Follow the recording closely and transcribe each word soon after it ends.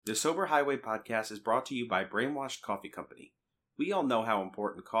The Sober Highway podcast is brought to you by Brainwashed Coffee Company. We all know how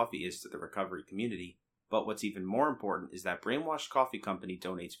important coffee is to the recovery community, but what's even more important is that Brainwashed Coffee Company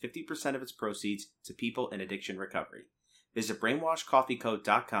donates 50% of its proceeds to people in addiction recovery. Visit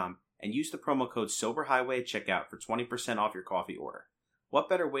brainwashedcoffeeco.com and use the promo code SOBERHIGHWAY at checkout for 20% off your coffee order. What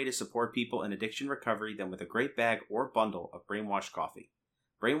better way to support people in addiction recovery than with a great bag or bundle of Brainwashed Coffee?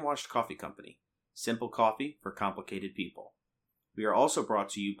 Brainwashed Coffee Company. Simple coffee for complicated people. We are also brought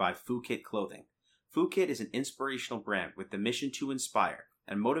to you by FooKit Clothing. FooKit is an inspirational brand with the mission to inspire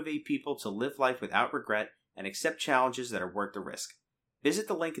and motivate people to live life without regret and accept challenges that are worth the risk. Visit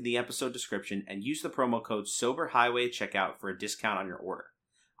the link in the episode description and use the promo code SOBERHIGHWAY at checkout for a discount on your order.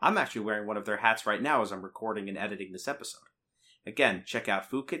 I'm actually wearing one of their hats right now as I'm recording and editing this episode. Again, check out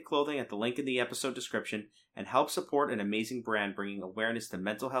FooKit Clothing at the link in the episode description and help support an amazing brand bringing awareness to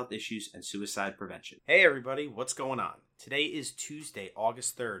mental health issues and suicide prevention. Hey everybody, what's going on? Today is Tuesday,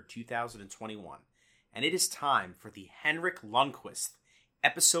 August 3rd, 2021, and it is time for the Henrik Lundqvist,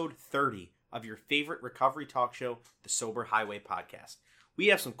 episode 30 of your favorite recovery talk show, the Sober Highway podcast. We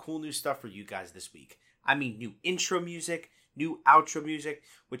have some cool new stuff for you guys this week. I mean, new intro music, new outro music,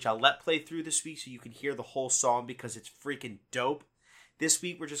 which I'll let play through this week so you can hear the whole song because it's freaking dope. This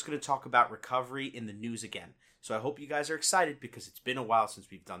week, we're just going to talk about recovery in the news again. So I hope you guys are excited because it's been a while since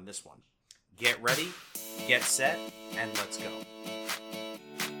we've done this one. Get ready, get set, and let's go.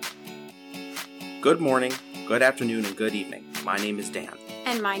 Good morning, good afternoon, and good evening. My name is Dan.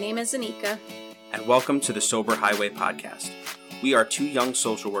 And my name is Anika. And welcome to the Sober Highway podcast. We are two young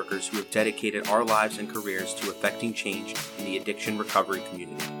social workers who have dedicated our lives and careers to effecting change in the addiction recovery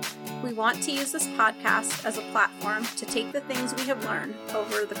community. We want to use this podcast as a platform to take the things we have learned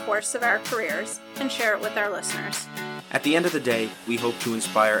over the course of our careers and share it with our listeners. At the end of the day, we hope to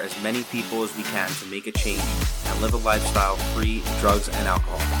inspire as many people as we can to make a change and live a lifestyle free of drugs and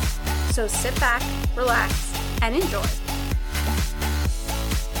alcohol. So sit back, relax, and enjoy.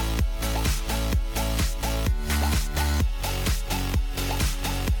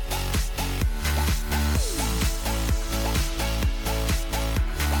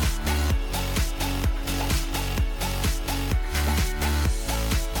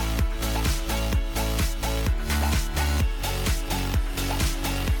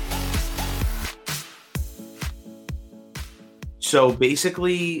 So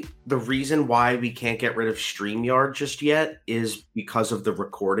basically, the reason why we can't get rid of StreamYard just yet is because of the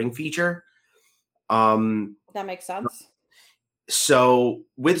recording feature. That makes sense. So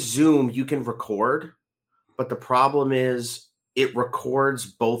with Zoom, you can record, but the problem is it records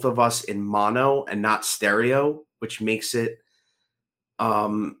both of us in mono and not stereo, which makes it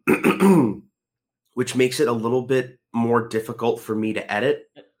which makes it a little bit more difficult for me to edit.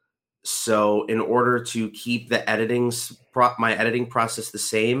 So in order to keep the my editing process the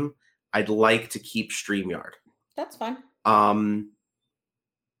same, I'd like to keep StreamYard. That's fine.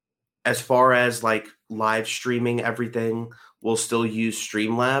 As far as like live streaming everything, we'll still use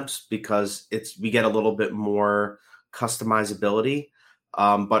Streamlabs because we get a little bit more customizability.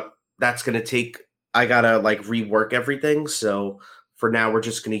 But that's going to I got to like rework everything. So for now, we're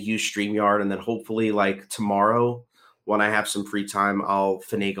just going to use StreamYard, and then hopefully like tomorrow, when I have some free time, I'll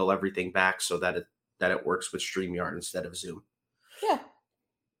finagle everything back so that it works with StreamYard instead of Zoom. Yeah.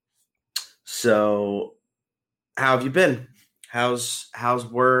 So, how have you been? How's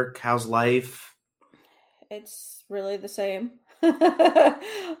work? How's life? It's really the same.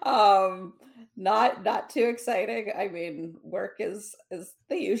 Not too exciting. I mean, work is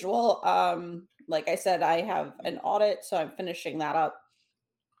the usual. Like I said, I have an audit, so I'm finishing that up.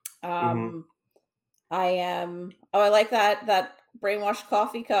 I like that Brainwashed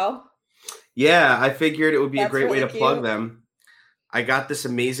Coffee Co. Yeah, I figured it would be a great really way to plug them. I got this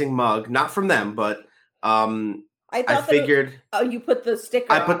amazing mug, not from them, but I figured. You put the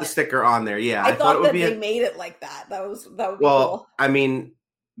sticker. I put the sticker on there. Yeah, I thought that they made it like that. That would be cool. I mean,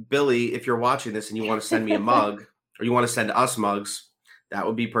 Billy, if you're watching this and you want to send me a mug, or you want to send us mugs, that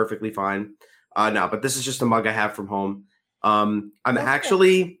would be perfectly fine. No, but this is just a mug I have from home. I'm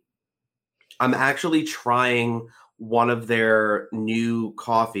actually trying one of their new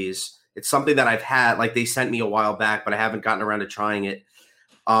coffees. It's something that I've had, like they sent me a while back, but I haven't gotten around to trying it.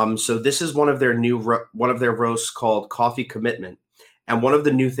 So this is one of their roasts called Coffee Commitment. And one of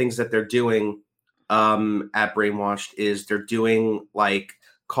the new things that they're doing at Brainwashed is they're doing like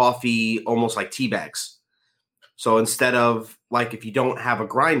coffee, almost like tea bags. So instead of like, if you don't have a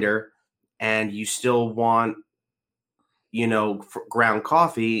grinder and you still want, ground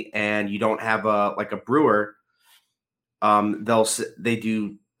coffee and you don't have a brewer,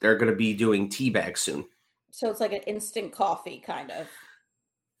 they're going to be doing tea bags soon. So it's like an instant coffee kind of.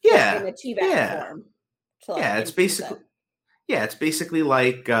 in a tea bag form. To like it's basically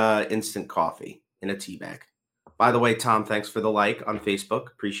like instant coffee in a tea bag. By the way, Tom, thanks for the like on Facebook.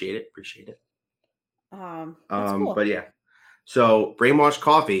 Appreciate it. That's cool. But yeah. So Brainwash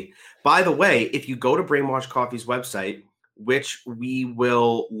Coffee. By the way, if you go to Brainwash Coffee's website, which we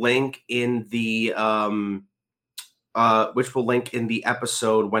will link in the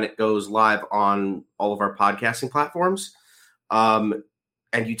episode when it goes live on all of our podcasting platforms,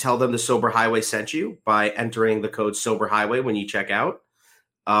 and you tell them the Sober Highway sent you by entering the code Sober Highway when you check out,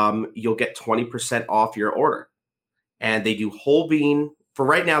 you'll get 20% off your order. And they do whole bean. For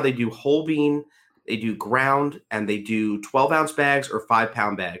right now, they do whole bean, they do ground, and they do 12-ounce bags or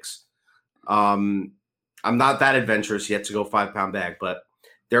 5-pound bags. I'm not that adventurous yet to go 5-pound bag, but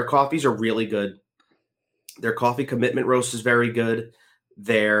their coffees are really good. Their coffee commitment roast is very good.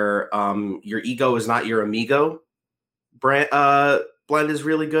 Their Your Ego Is Not Your Amigo blend is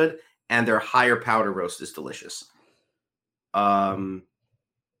really good, and their higher powder roast is delicious.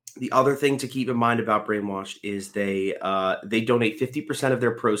 The other thing to keep in mind about Brainwashed is they donate 50% of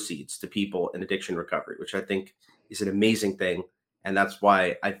their proceeds to people in addiction recovery, which I think is an amazing thing, and that's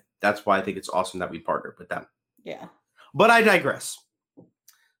why I think it's awesome that we partnered with them. Yeah. But I digress.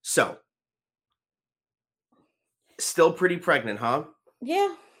 So, still pretty pregnant, huh?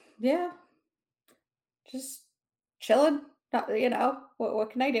 Yeah. Just chilling.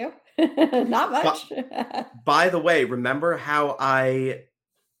 What can I do? Not much. By the way, remember how I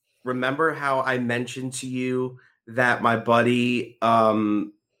mentioned to you that my buddy, I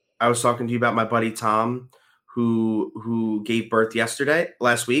was talking to you about my buddy Tom, who gave birth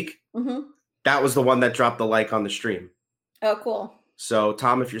last week. Mm-hmm. That was the one that dropped the like on the stream. Oh, cool. So,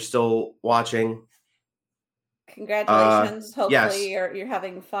 Tom, if you're still watching, congratulations. Hopefully yes. you're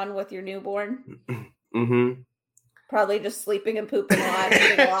having fun with your newborn. Mm-hmm. Probably just sleeping and pooping a lot,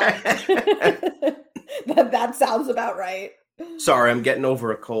 eating a lot. That sounds about right. Sorry, I'm getting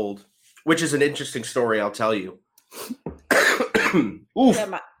over a cold, which is an interesting story, I'll tell you. Oof.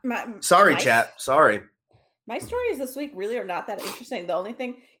 Yeah, Sorry, chat. Sorry. My stories this week really are not that interesting. The only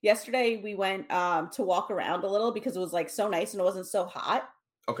thing, yesterday we went to walk around a little because it was like so nice and it wasn't so hot.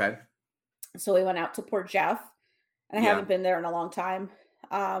 Okay. So we went out to Port Jeff, and I haven't been there in a long time.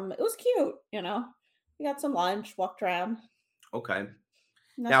 It was cute, We got some lunch, walked around. Okay.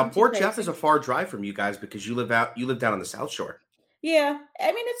 Now, Port Jeff is a far drive from you guys because you live down on the South Shore. Yeah,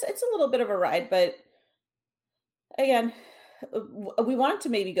 I mean it's a little bit of a ride, but again, we wanted to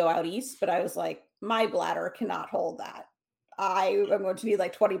maybe go out east, but I was like, my bladder cannot hold that. I am going to need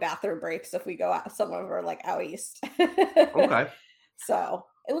like 20 bathroom breaks if we go out somewhere like out east. Okay. So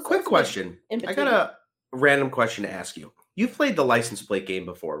it was quick question. I got a random question to ask you. You've played the license plate game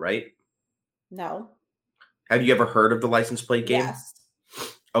before, right? No. Have you ever heard of the license plate game? Yes.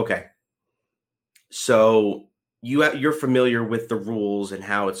 Okay. So you're familiar with the rules and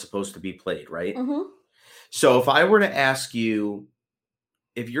how it's supposed to be played, right? Mm-hmm. So if I were to ask you,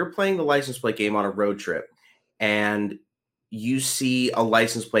 if you're playing the license plate game on a road trip and you see a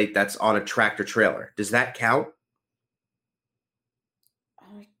license plate that's on a tractor trailer, does that count?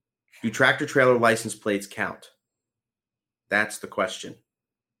 Do tractor trailer license plates count? That's the question.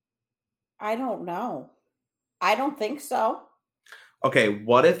 I don't know. I don't think so. Okay,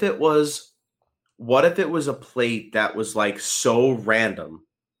 what if it was a plate that was like so random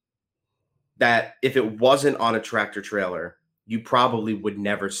that if it wasn't on a tractor trailer, you probably would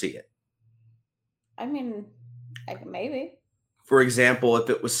never see it? I mean, maybe. For example,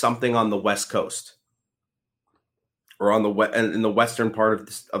 if it was something on the West Coast or on in the western part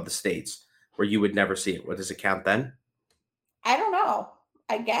of the states where you would never see it, what does it count then? I don't know.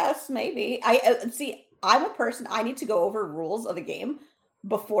 I guess maybe. I'm a person, I need to go over rules of the game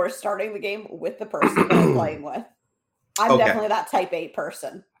before starting the game with the person that I'm playing with. I'm definitely that type A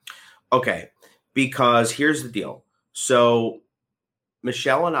person. Okay, because here's the deal. So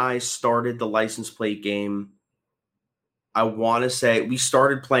Michelle and I started the license plate game. I want to say we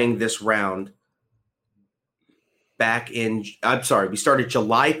started playing this round we started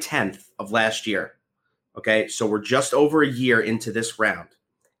July 10th of last year. Okay, so we're just over a year into this round,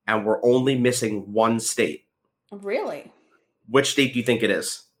 and we're only missing one state. Really? Which state do you think it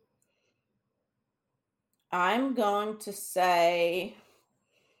is? I'm going to say,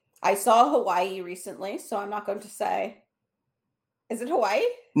 I saw Hawaii recently, so I'm not going to say. Is it Hawaii?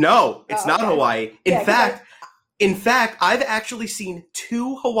 No, it's not Hawaii. In fact, I've actually seen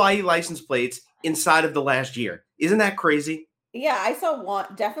 2 Hawaii license plates inside of the last year. Isn't that crazy? Yeah, I saw one,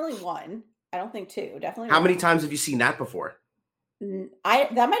 definitely one. I don't think 2, definitely. How many times have you seen that before? That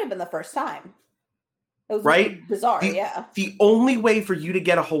might have been the first time. It was right? bizarre, yeah. The only way for you to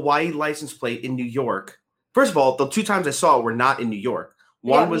get a Hawaii license plate in New York, first of all, the 2 times I saw it were not in New York.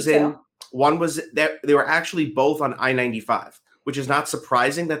 One was that they were actually both on I-95, which is not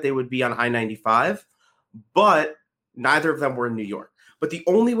surprising that they would be on I-95, but neither of them were in New York. But the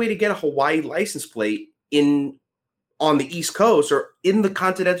only way to get a Hawaii license plate on the East Coast or in the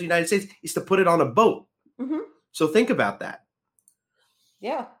continental United States is to put it on a boat. Mm-hmm. So think about that.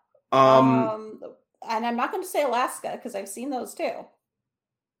 Yeah. And I'm not going to say Alaska because I've seen those too.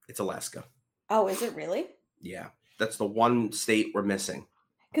 It's Alaska. Oh, is it really? Yeah. That's the one state we're missing.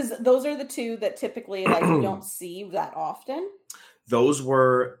 Because those are the two that typically like you don't see that often. Those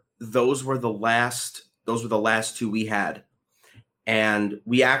were the last 2 we had. And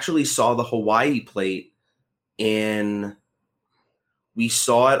we actually saw the Hawaii plate we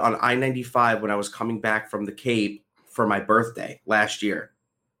saw it on I-95 when I was coming back from the Cape for my birthday last year.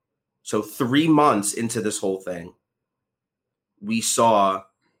 So 3 months into this whole thing, we saw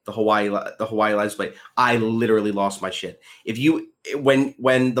the Hawaii license plate. I literally lost my shit.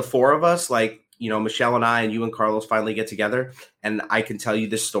 When the 4 of us, like, you know, Michelle and I and you and Carlos finally get together and I can tell you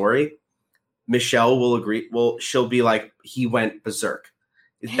this story, Michelle will agree. Well, she'll be like, he went berserk.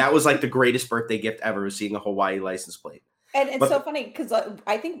 That was like the greatest birthday gift ever, was seeing a Hawaii license plate. And it's so funny because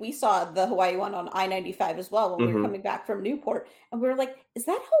I think we saw the Hawaii one on I-95 as well when we were coming back from Newport. And we were like, is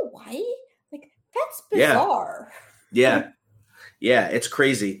that Hawaii? Like, that's bizarre. Yeah. Yeah, it's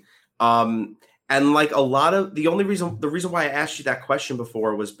crazy. And like a lot of the reason why I asked you that question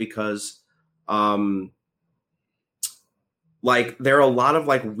before was because like there are a lot of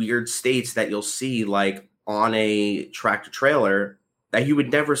like weird states that you'll see like on a tractor trailer that you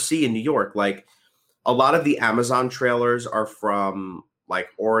would never see in New York. Like a lot of the Amazon trailers are from like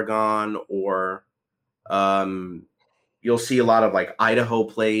Oregon or you'll see a lot of like Idaho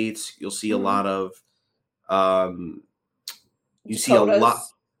plates. You'll see a lot of you see a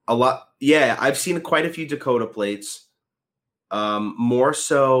lot. Yeah, I've seen quite a few Dakota plates. More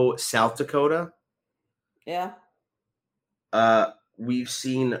so South Dakota. Yeah. We've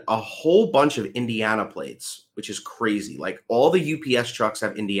seen a whole bunch of Indiana plates, which is crazy. Like all the UPS trucks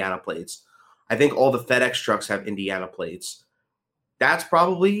have Indiana plates. I think all the FedEx trucks have Indiana plates. That's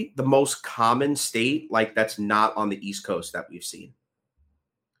probably the most common state, like that's not on the East Coast that we've seen.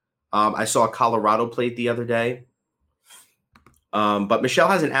 I saw a Colorado plate the other day. But Michelle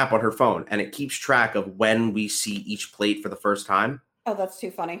has an app on her phone and it keeps track of when we see each plate for the first time. Oh, that's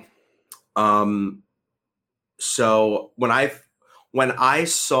too funny. So when I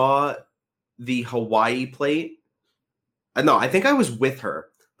saw the Hawaii plate, no, I think I was with her,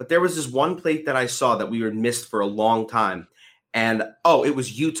 but there was this one plate that I saw that we were missed for a long time. And it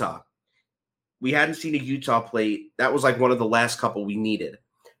was Utah. We hadn't seen a Utah plate. That was like one of the last couple we needed.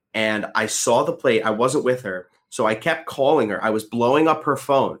 And I saw the plate. I wasn't with her. So I kept calling her. I was blowing up her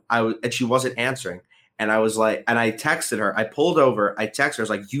phone. And she wasn't answering. And I was like, and I texted her. I pulled over. I texted her. I was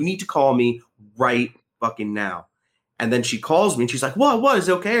like, you need to call me right fucking now. And then she calls me and she's like, what? Is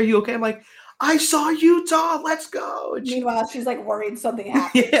it okay? Are you okay? I'm like, I saw Utah. Let's go. And meanwhile, she's like worried something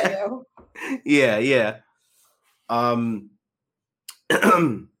happened to you. Yeah.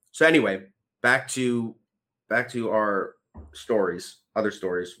 So anyway, back to our stories, other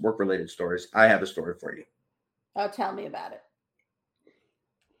stories, work-related stories. I have a story for you. Oh, tell me about it.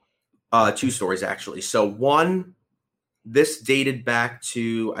 2 stories, actually. So one, this dated back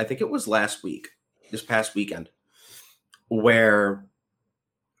to, I think it was this past weekend, where,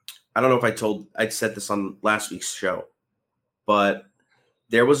 I don't know if I'd said this on last week's show, but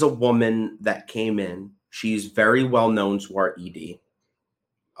there was a woman that came in. She's very well known to our ED.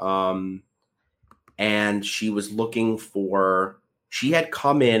 And she was she had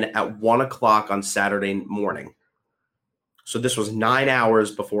come in at 1:00 on Saturday morning. So this was 9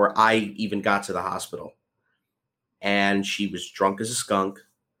 hours before I even got to the hospital. And she was drunk as a skunk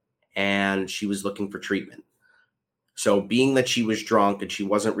and she was looking for treatment. So being that she was drunk and she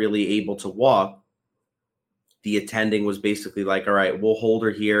wasn't really able to walk, the attending was basically like, all right, we'll hold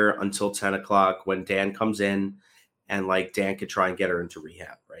her here until 10:00 when Dan comes in and like Dan could try and get her into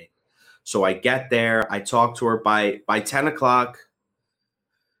rehab, right? So I get there, I talk to her by 10:00.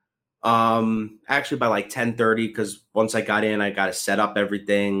 Actually by like 10:30, because once I got in, I got to set up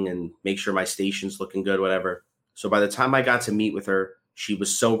everything and make sure my station's looking good, whatever. So by the time I got to meet with her, she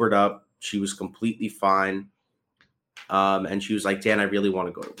was sobered up. She was completely fine. And she was like, Dan, I really want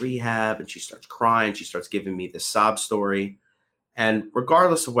to go to rehab. And she starts crying. She starts giving me this sob story. And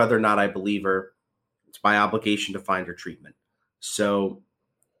regardless of whether or not I believe her, it's my obligation to find her treatment. So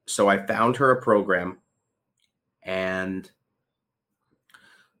I found her a program, and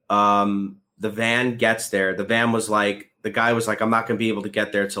the van gets there. The van was like, the guy was like, I'm not going to be able to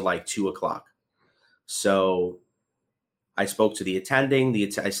get there till like 2:00. So I spoke to the attending.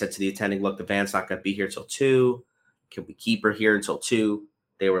 I said to the attending, look, the van's not going to be here till 2. Can we keep her here until 2?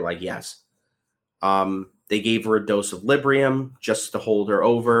 They were like, yes. They gave her a dose of Librium just to hold her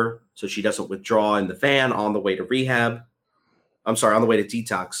over so she doesn't withdraw in the van on the way to rehab. I'm sorry, on the way to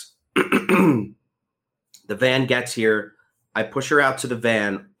detox. The van gets here. I push her out to the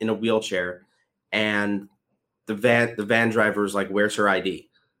van in a wheelchair, and the van driver is like, where's her ID?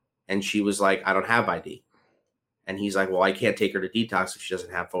 And she was like, I don't have ID. And he's like, well, I can't take her to detox if she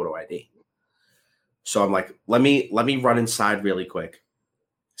doesn't have photo ID. So I'm like, let me run inside really quick,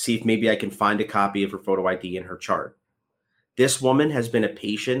 see if maybe I can find a copy of her photo ID in her chart. This woman has been a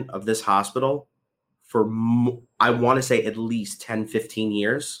patient of this hospital for, I want to say, at least 10, 15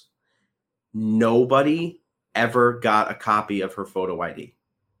 years. Nobody ever got a copy of her photo ID.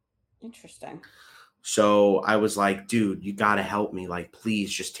 Interesting. So I was like, dude, you got to help me. Like, please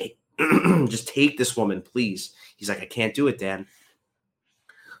just take this woman, please. He's like, I can't do it, Dan.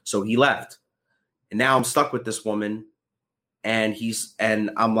 So he left. And now I'm stuck with this woman. And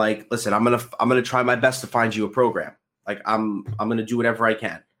I'm like, listen, I'm gonna try my best to find you a program. Like, I'm gonna do whatever I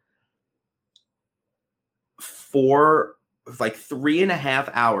can. For like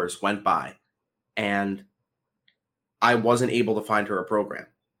 3.5 hours went by, and I wasn't able to find her a program.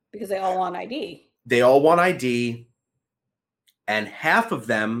 Because they all want ID. They all want ID. And half of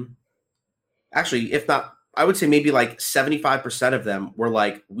them, actually, if not, I would say maybe like 75% of them were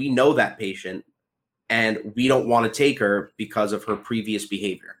like, we know that patient and we don't want to take her because of her previous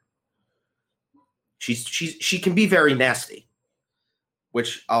behavior. She can be very nasty,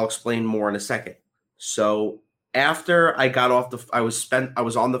 which I'll explain more in a second. So after I got off I was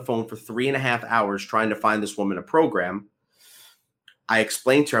on the phone for 3.5 hours trying to find this woman a program. I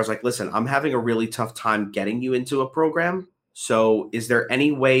explained to her, I was like, listen, I'm having a really tough time getting you into a program. So is there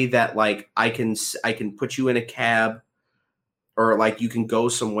any way that like I can put you in a cab, or like you can go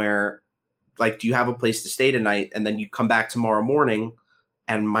somewhere? Like, do you have a place to stay tonight? And then you come back tomorrow morning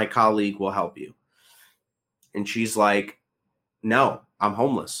and my colleague will help you. And she's like, no, I'm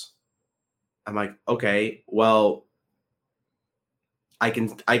homeless. I'm like, okay, well, I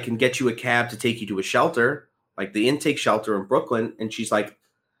can get you a cab to take you to a shelter, like the intake shelter in Brooklyn. And she's like,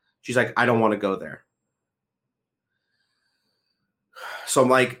 I don't want to go there. So I'm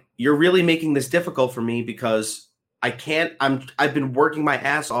like, you're really making this difficult for me because I've been working my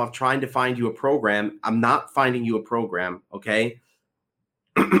ass off trying to find you a program. I'm not finding you a program. Okay.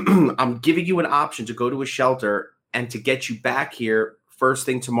 I'm giving you an option to go to a shelter and to get you back here first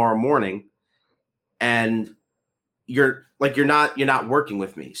thing tomorrow morning. And you're not working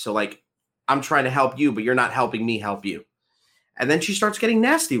with me. So like, I'm trying to help you, but you're not helping me help you. And then she starts getting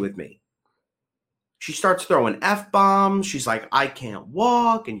nasty with me. She starts throwing F-bombs. She's like, I can't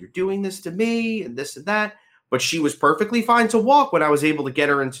walk and you're doing this to me and this and that. But she was perfectly fine to walk when I was able to get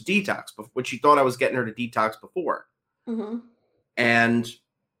her into detox, when she thought I was getting her to detox before. Mm-hmm. And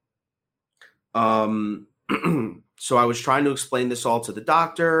so I was trying to explain this all to the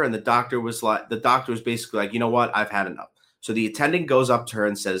doctor, and the doctor was basically like, you know what? I've had enough. So the attendant goes up to her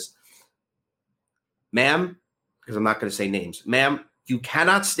and says, ma'am, because I'm not going to say names, ma'am, you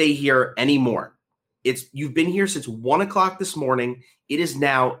cannot stay here anymore. You've been here since 1:00 this morning. It is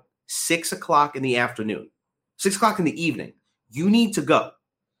now 6:00 in the afternoon, 6:00 in the evening. You need to go.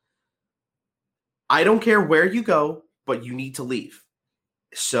 I don't care where you go, but you need to leave.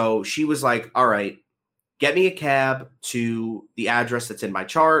 So she was like, all right, get me a cab to the address that's in my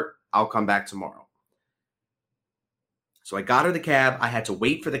chart. I'll come back tomorrow. So I got her the cab. I had to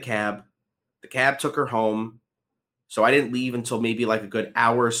wait for the cab. The cab took her home. So I didn't leave until maybe like a good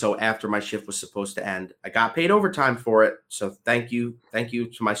hour or so after my shift was supposed to end. I got paid overtime for it. So thank you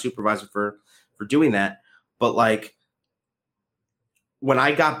to my supervisor for doing that. But like, when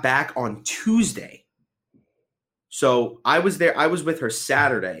I got back on Tuesday, so I was with her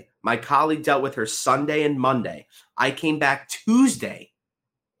Saturday. My colleague dealt with her Sunday and Monday. I came back Tuesday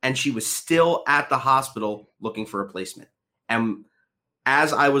and she was still at the hospital looking for a placement. And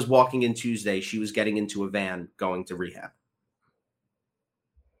as I was walking in Tuesday, she was getting into a van going to rehab.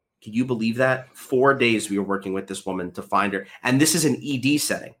 Can you believe that? 4 days we were working with this woman to find her. And this is an ED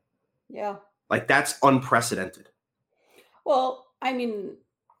setting. Yeah. Like, that's unprecedented. Well, I mean,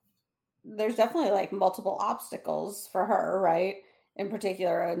 there's definitely like multiple obstacles for her, right? In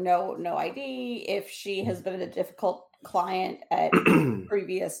particular, no ID. If she has been a difficult client at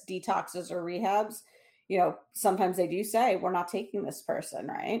previous detoxes or rehabs, sometimes they do say, we're not taking this person,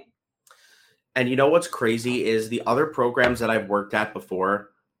 right? And you know what's crazy is the other programs that I've worked at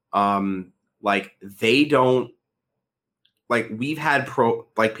before, like they don't, like we've had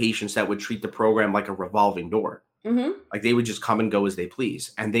patients that would treat the program like a revolving door. Mm-hmm. Like they would just come and go as they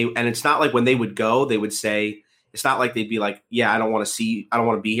please. And it's not like when they would go, they would say, it's not like they'd be like, yeah, I don't want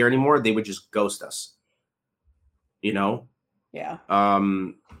to be here anymore. They would just ghost us, you know? Yeah.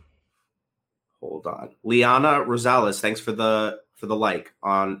 Hold on. Liana Rosales, thanks for the like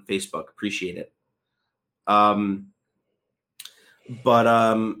on Facebook. Appreciate it.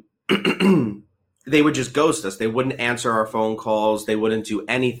 They would just ghost us. They wouldn't answer our phone calls. They wouldn't do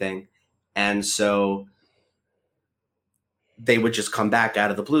anything. And so they would just come back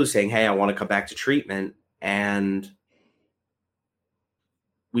out of the blue saying, hey, I want to come back to treatment. And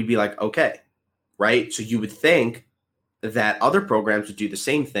we'd be like, okay, right? So you would think that other programs would do the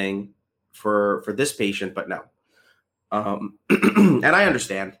same thing for this patient, but no. And I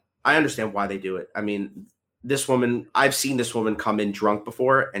understand why they do it. I mean, this woman, I've seen this woman come in drunk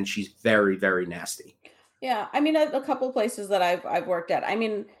before, and she's very, very nasty. Yeah. I mean, a couple of places that I've worked at, I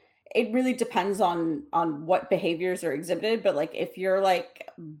mean, it really depends on what behaviors are exhibited, but like if you're like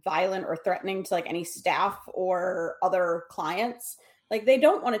violent or threatening to like any staff or other clients, like they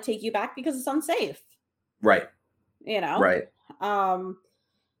don't want to take you back because it's unsafe. Right. You know? Right.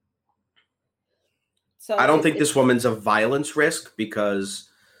 So I don't think this woman's a violence risk because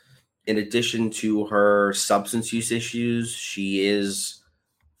in addition to her substance use issues, she is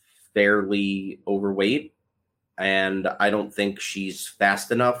fairly overweight. And I don't think she's fast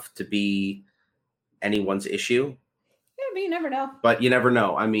enough to be anyone's issue. Yeah, but you never know. But you never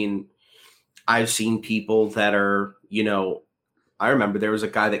know. I mean, I've seen people that are, you know, I remember there was a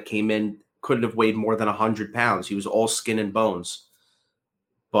guy that came in, couldn't have weighed more than 100 pounds. He was all skin and bones.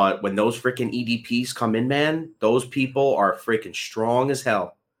 But when those freaking EDPs come in, man, those people are freaking strong as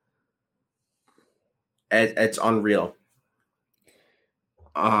hell. It's unreal.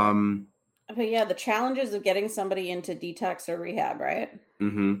 But yeah, the challenges of getting somebody into detox or rehab, right?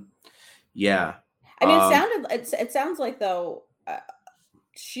 Mm-hmm. Yeah. I mean, it sounds like though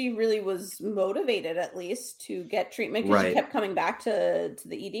she really was motivated at least to get treatment because she kept coming back to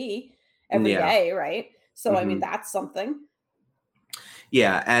the ED every day, right? So I mean, that's something.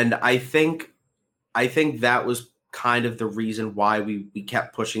 Yeah, and I think that was kind of the reason why we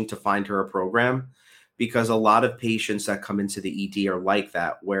kept pushing to find her a program. Because a lot of patients that come into the ED are like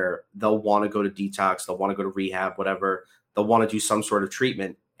that, where they'll want to go to detox, they'll want to go to rehab, whatever. They'll want to do some sort of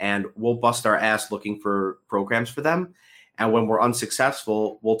treatment, and we'll bust our ass looking for programs for them. And when we're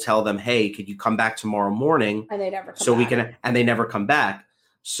unsuccessful, we'll tell them, "Hey, could you come back tomorrow morning?" And they never come back. And they never come back.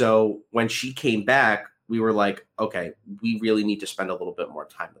 So when she came back, we were like, "Okay, we really need to spend a little bit more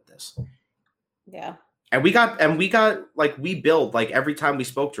time with this." Yeah. And we got like we billed, like every time we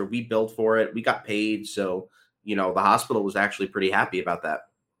spoke to her, we billed for it. We got paid. So, you know, the hospital was actually pretty happy about that.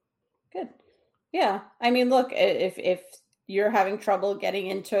 Good. Yeah. I mean, look, if you're having trouble getting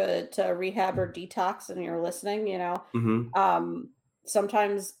into rehab or detox and you're listening, you know,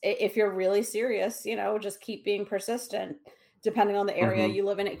 sometimes if you're really serious, you know, just keep being persistent. Depending on the area you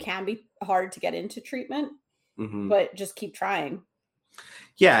live in, it can be hard to get into treatment, but just keep trying.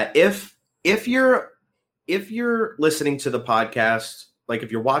 Yeah. If you're listening to the podcast, like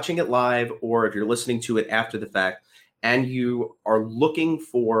if you're watching it live or if you're listening to it after the fact and you are looking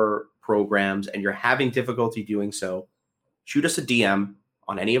for programs and you're having difficulty doing so, shoot us a DM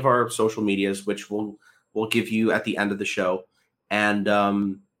on any of our social medias, which we'll give you at the end of the show. And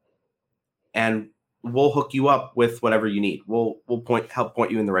we'll hook you up with whatever you need. We'll help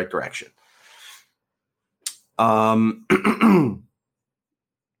point you in the right direction.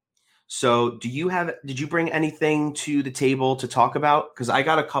 So did you bring anything to the table to talk about? Because I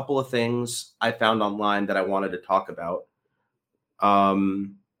got a couple of things I found online that I wanted to talk about.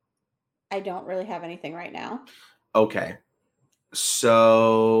 I don't really have anything right now. Okay.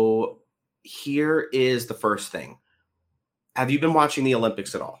 So here is the first thing. Have you been watching the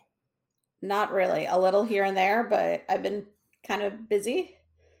Olympics at all? Not really. A little here and there, but I've been kind of busy.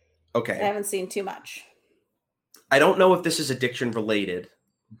 Okay. I haven't seen too much. I don't know if this is addiction related,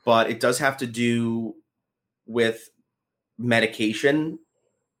 but it does have to do with medication.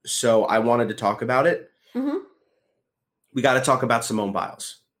 So I wanted to talk about it. We got to talk about Simone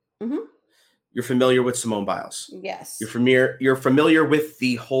Biles. You're familiar with Simone Biles? Yes. You're familiar with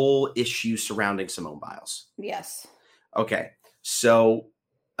the whole issue surrounding Simone Biles? Yes. Okay. So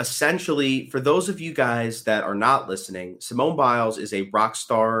essentially, for those of you guys that are not listening, Simone Biles is a rock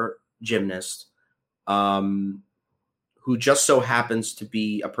star gymnast who just so happens to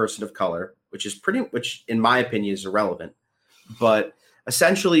be a person of color, which in my opinion is irrelevant. But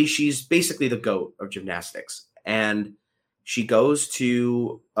essentially, she's basically the GOAT of gymnastics. And She goes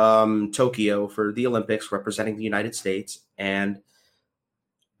to Tokyo for the Olympics, representing the United States, and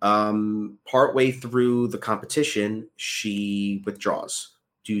partway through the competition, she withdraws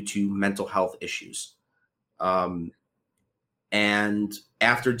due to mental health issues. And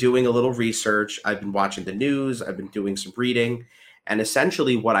after doing a little research, I've been watching the news, I've been doing some reading, and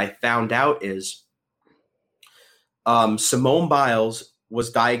essentially what I found out is Simone Biles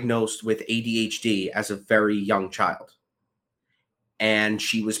was diagnosed with ADHD as a very young child. And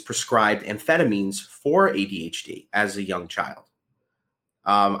she was prescribed amphetamines for ADHD as a young child.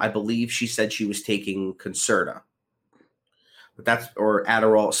 I believe she said she was taking Concerta, or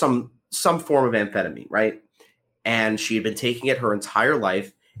Adderall, some form of amphetamine, right? And she had been taking it her entire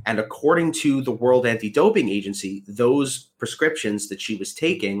life. And according to the World Anti-Doping Agency, those prescriptions that she was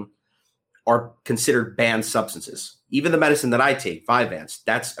taking are considered banned substances. Even the medicine that I take, Vyvanse,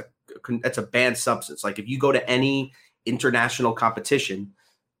 that's a banned substance. Like if you go to any international competition,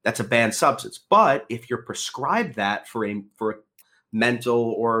 that's a banned substance. But if you're prescribed that for a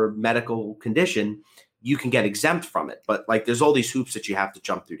mental or medical condition, you can get exempt from it. But like there's all these hoops that you have to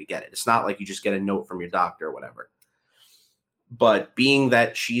jump through to get it. It's not like you just get a note from your doctor or whatever. But being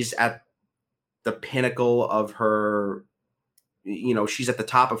that she's at the pinnacle of her, she's at the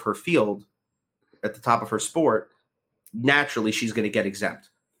top of her field, at the top of her sport, naturally she's going to get exempt.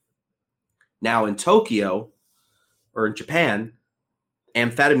 Now in Tokyo or in Japan,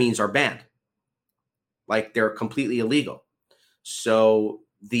 amphetamines are banned. Like they're completely illegal. So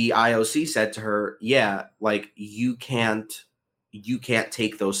the IOC said to her, yeah, like you can't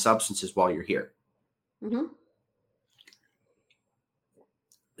take those substances while you're here. Mm-hmm.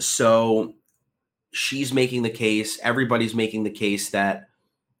 So she's making the case, everybody's making the case that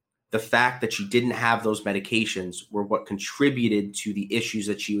the fact that she didn't have those medications were what contributed to the issues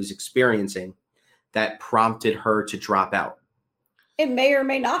that she was experiencing that prompted her to drop out. It may or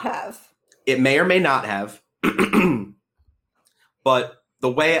may not have. It may or may not have. But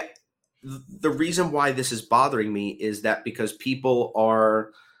the reason why this is bothering me is that because people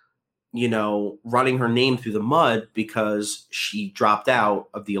are, running her name through the mud because she dropped out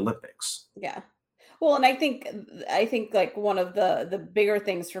of the Olympics. Yeah. Well, and I think like one of the bigger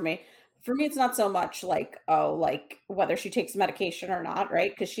things for me, it's not so much like, whether she takes medication or not,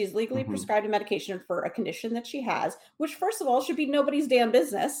 right? Because she's legally prescribed a medication for a condition that she has, which first of all should be nobody's damn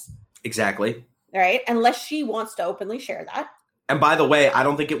business. Exactly. Right? Unless she wants to openly share that. And by the way, I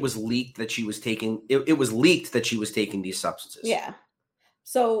don't think it was leaked that she was taking, it was leaked that she was taking these substances. Yeah.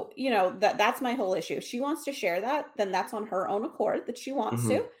 So, that's my whole issue. If she wants to share that, then that's on her own accord that she wants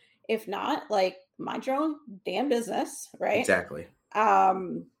to. If not, like, mind your own damn business, right? Exactly.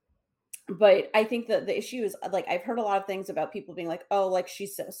 But I think that the issue is, like, I've heard a lot of things about people being like, oh, like,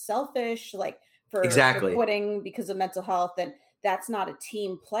 she's so selfish, like, for quitting because of mental health, and that's not a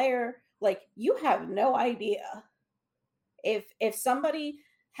team player. Like, you have no idea. If somebody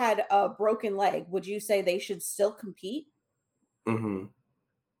had a broken leg, would you say they should still compete? Mm-hmm.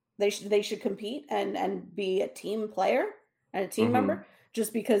 They should compete and be a team player and a team member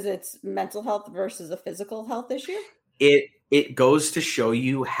just because it's mental health versus a physical health issue? It goes to show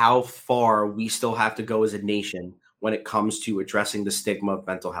you how far we still have to go as a nation when it comes to addressing the stigma of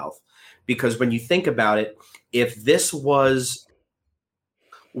mental health. Because when you think about it, what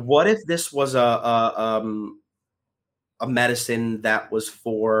if this was a medicine that was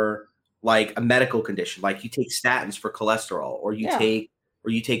for like a medical condition, like you take statins for cholesterol, or you take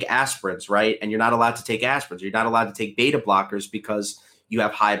aspirins, right? And you're not allowed to take aspirins. You're not allowed to take beta blockers because you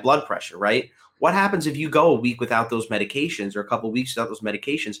have high blood pressure, right? What happens if you go a week without those medications or a couple of weeks without those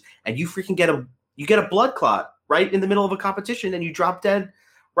medications and you freaking get a blood clot right in the middle of a competition and you drop dead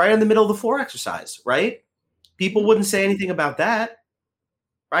right in the middle of the floor exercise, right? People wouldn't say anything about that,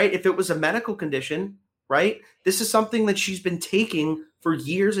 right? If it was a medical condition, right? This is something that she's been taking for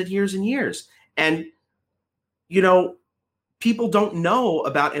years and years and years. And, people don't know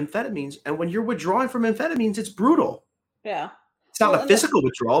about amphetamines. And when you're withdrawing from amphetamines, it's brutal. Yeah. It's not a physical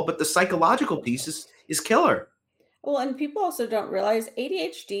withdrawal, but the psychological piece is killer. Well, and people also don't realize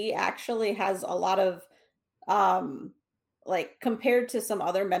ADHD actually has a lot of, like, compared to some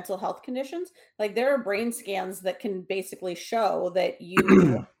other mental health conditions, like there are brain scans that can basically show that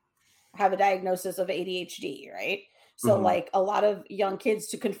you have a diagnosis of ADHD, right? So like a lot of young kids,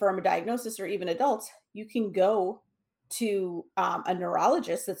 to confirm a diagnosis, or even adults, you can go to a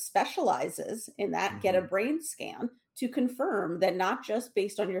neurologist that specializes in that, get a brain scan to confirm that not just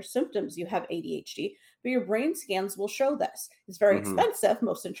based on your symptoms you have ADHD, but your brain scans will show this. It's very expensive.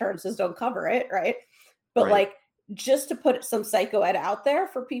 Most insurances don't cover it, right? But like, just to put some psycho ed out there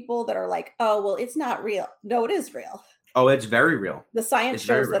for people that are like, oh, well, it's not real. No, it is real. Oh, it's very real. The science It's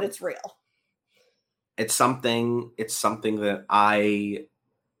very shows that real. it's real. It's something that I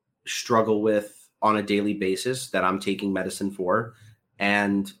struggle with on a daily basis, that I'm taking medicine for,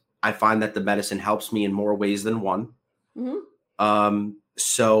 and I find that the medicine helps me in more ways than one.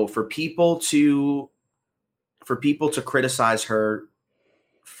 So for people to criticize her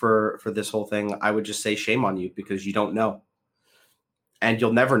for this whole thing, I would just say shame on you, because you don't know, and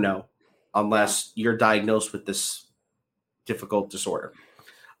you'll never know unless you're diagnosed with this difficult disorder.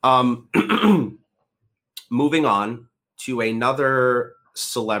 Moving on to another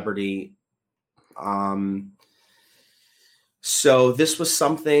celebrity. So this was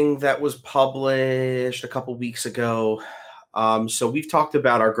something that was published a couple weeks ago. So we've talked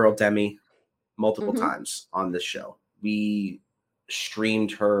about our girl Demi multiple times on this show. We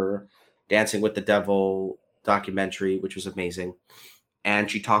streamed her Dancing with the Devil documentary, which was amazing. And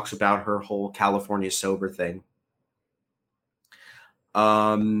she talks about her whole California sober thing.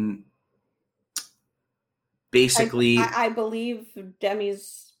 Basically, I believe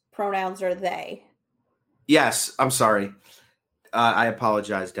Demi's pronouns are they. Yes, I'm sorry. I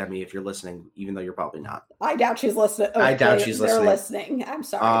apologize, Demi, if you're listening, even though you're probably not. I doubt she's listening. Oh, I doubt she's listening. They're listening. I'm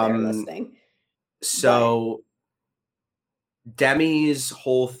sorry, they're listening. So Demi's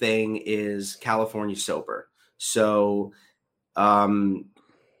whole thing is California sober. So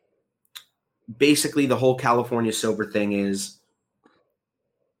basically the whole California sober thing is,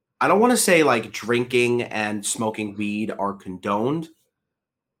 I don't want to say like drinking and smoking weed are condoned.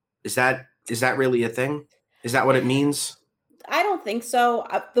 Is that really a thing? Is that what it means? I don't think so.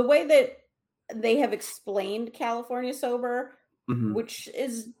 The way that they have explained California sober, which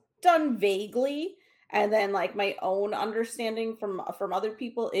is done vaguely, and then like my own understanding from other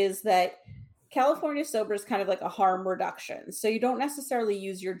people is that California sober is kind of like a harm reduction. So you don't necessarily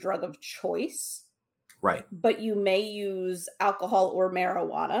use your drug of choice. Right. But you may use alcohol or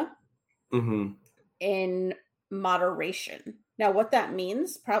marijuana in moderation. Now, what that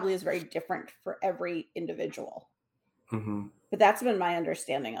means probably is very different for every individual. But that's been my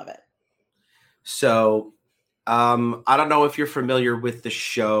understanding of it. So, I don't know if you're familiar with the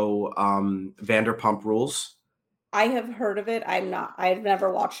show Vanderpump Rules. I have heard of it. I've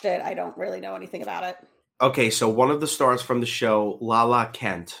never watched it. I don't really know anything about it. Okay, so one of the stars from the show, Lala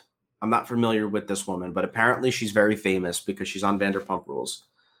Kent. I'm not familiar with this woman, but apparently she's very famous because she's on Vanderpump Rules.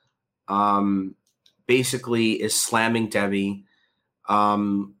 Basically is slamming Demi.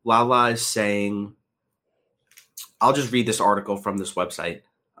 Lala is saying, I'll just read this article from this website.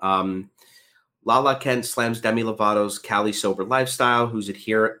 Lala Kent slams Demi Lovato's Cali sober lifestyle, whose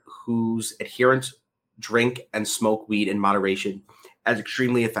adherents drink and smoke weed in moderation, as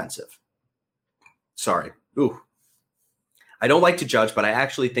extremely offensive. Sorry. Ooh. I don't like to judge, but I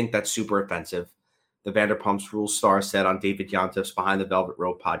actually think that's super offensive, the Vanderpump Rules star said on David Yontif's Behind the Velvet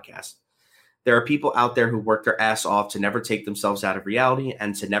Rope podcast. There are people out there who work their ass off to never take themselves out of reality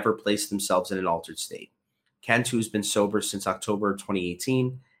and to never place themselves in an altered state. Kent, who's been sober since October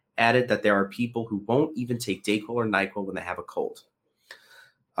 2018, added that there are people who won't even take Dayquil or NyQuil when they have a cold.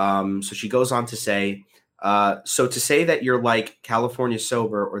 So she goes on to say, so to say that you're like California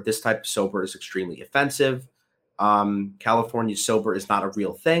sober or this type of sober is extremely offensive. California sober is not a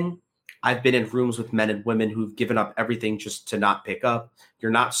real thing. I've been in rooms with men and women who've given up everything just to not pick up.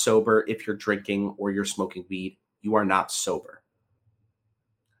 You're not sober if you're drinking or you're smoking weed. You are not sober.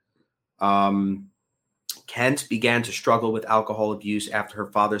 Kent began to struggle with alcohol abuse after her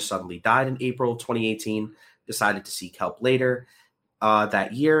father suddenly died in April 2018, decided to seek help later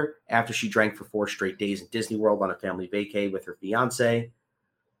that year after she drank for 4 straight days in Disney World on a family vacay with her fiance.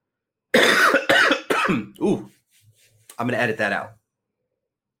 Ooh, I'm going to edit that out.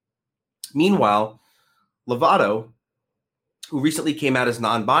 Meanwhile, Lovato, who recently came out as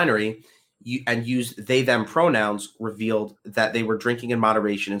non-binary and used they-them pronouns, revealed that they were drinking in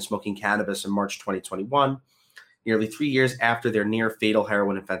moderation and smoking cannabis in March 2021, nearly 3 years after their near-fatal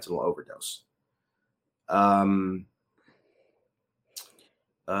heroin and fentanyl overdose.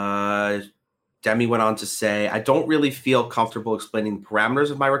 Demi went on to say, I don't really feel comfortable explaining the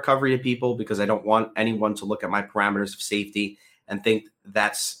parameters of my recovery to people because I don't want anyone to look at my parameters of safety and think that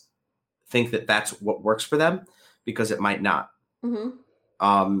that's what works for them, because it might not.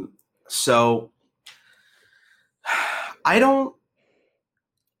 So I don't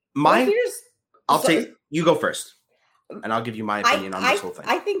mind. You go first and I'll give you my opinion on this whole thing.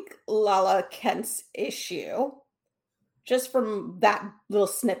 I think Lala Kent's issue, just from that little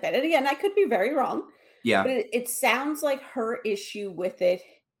snippet, and again, I could be very wrong. Yeah. But it sounds like her issue with it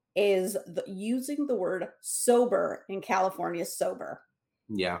is using the word sober in California sober.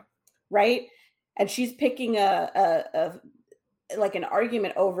 Yeah. Right? And she's picking a like an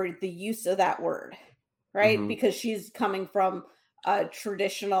argument over the use of that word, right? Mm-hmm. Because she's coming from a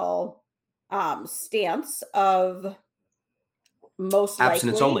traditional stance of most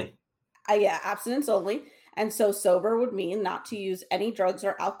Abstinence likely, only. yeah, abstinence only. And so sober would mean not to use any drugs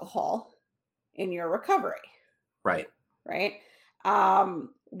or alcohol in your recovery, Right. right?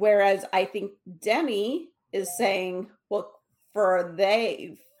 Whereas I think Demi is saying, well, for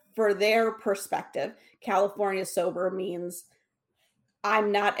their perspective, California sober means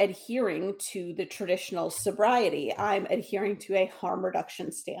I'm not adhering to the traditional sobriety. I'm adhering to a harm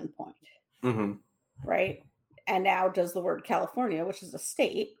reduction standpoint, Mm-hmm. right? And now does the word California, which is a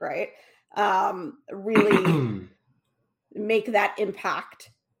state, right, really make that impact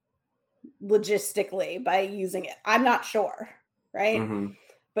logistically by using it? I'm not sure, right? Mm-hmm.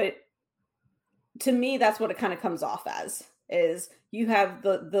 But to me, that's what it kind of comes off as, is you have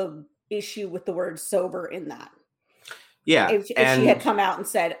the issue with the word sober in that. Yeah. If she had come out and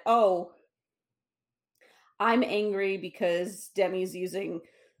said, oh, I'm angry because Demi's using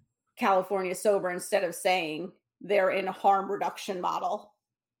California sober, instead of saying they're in a harm reduction model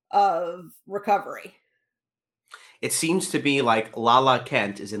of recovery. It seems to be like Lala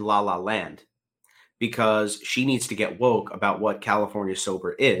Kent is in La La Land because she needs to get woke about what California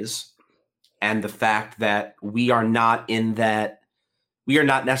sober is and the fact that we are not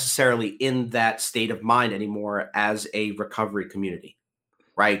necessarily in that state of mind anymore as a recovery community,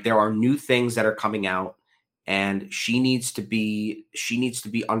 right? There are new things that are coming out, and she needs to be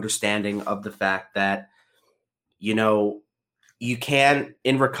understanding of the fact that, you can't,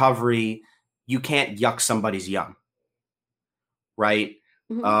 in recovery, you can't yuck somebody's yum, right?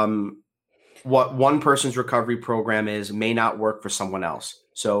 Mm-hmm. What one person's recovery program is may not work for someone else.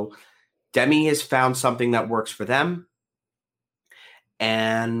 So Demi has found something that works for them,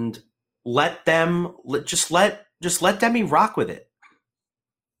 and let Demi rock with it.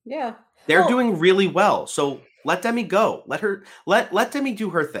 Yeah. They're doing really well. So let Demi go. Let Demi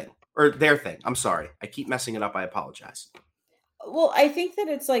do her thing, or their thing. I'm sorry. I keep messing it up. I apologize. Well, I think that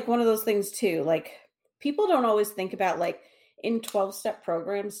it's like one of those things too. Like, people don't always think about, like, in 12-step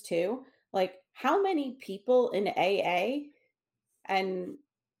programs too, like how many people in AA, and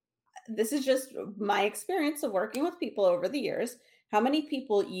this is just my experience of working with people over the years, how many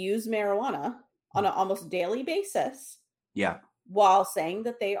people use marijuana on an almost daily basis, Yeah. while saying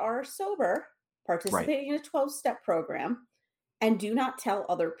that they are sober, participating Right. in a 12-step program, and do not tell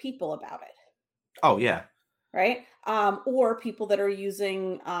other people about it. Oh, yeah. Right. Or people that are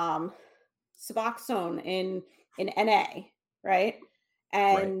using Suboxone in NA, right?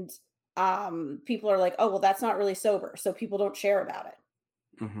 And people are like, oh, well, that's not really sober, so people don't share about it.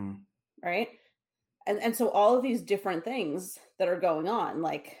 Mm-hmm. Right. And so all of these different things that are going on,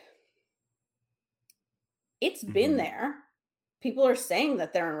 like, it's been there. People are saying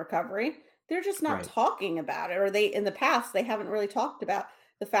that they're in recovery. They're just not talking about it, or they, in the past, they haven't really talked about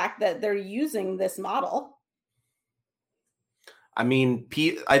the fact that they're using this model. I mean,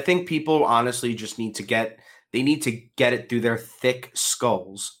 I think people honestly just need to get it through their thick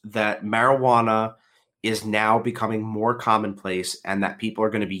skulls that marijuana is now becoming more commonplace, and that people are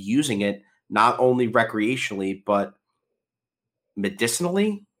going to be using it not only recreationally but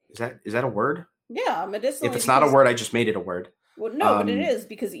medicinally. Is that a word? Yeah, medicinally. If it's not a word, I just made it a word. Well, no, but it is,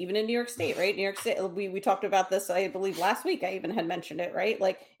 because even in New York State, right? New York State, we talked about this, I believe, last week. I even had mentioned it, right?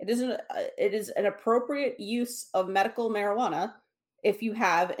 Like, it is an appropriate use of medical marijuana if you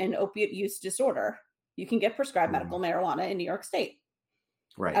have an opiate use disorder. You can get prescribed medical marijuana in New York State,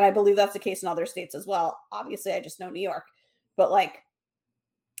 right? And I believe that's the case in other states as well. Obviously, I just know New York, but like,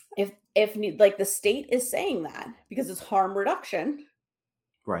 if like the state is saying that because it's harm reduction,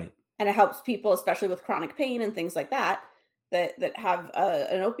 right, and it helps people, especially with chronic pain and things like that, that have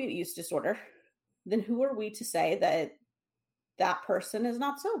an opiate use disorder, then who are we to say that that person is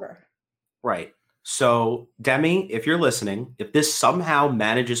not sober? Right. So, Demi, if you're listening, if this somehow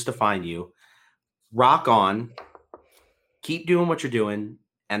manages to find you, rock on, keep doing what you're doing,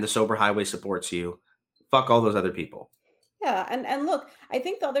 and the Sober Highway supports you. Fuck all those other people. Yeah, and look, I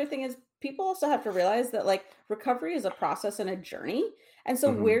think the other thing is, people also have to realize that, like, recovery is a process and a journey. And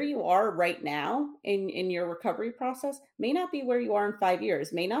so where you are right now in your recovery process may not be where you are in 5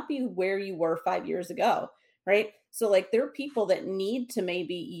 years, may not be where you were 5 years ago, right? So, like, there are people that need to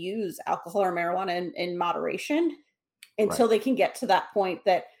maybe use alcohol or marijuana in moderation until they can get to that point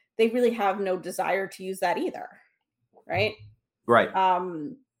that they really have no desire to use that either, right? Right.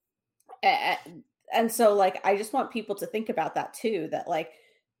 And so, like, I just want people to think about that too, that, like,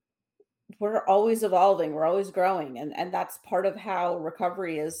 we're always evolving, we're always growing, and that's part of how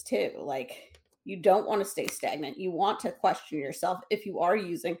recovery is too. Like, You don't want to stay stagnant. You want to question yourself if you are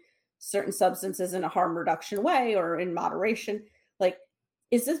using certain substances in a harm reduction way or in moderation. Like,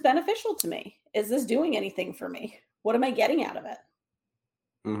 is this beneficial to me? Is this doing anything for me? What am I getting out of it?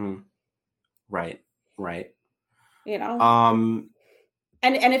 Mm-hmm. Right. You know? Um,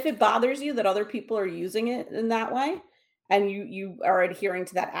 And if it bothers you that other people are using it in that way, and you are adhering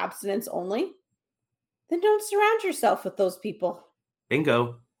to that abstinence only, then don't surround yourself with those people.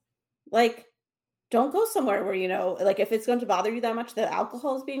 Bingo. Like, don't go somewhere where, like if it's going to bother you that much that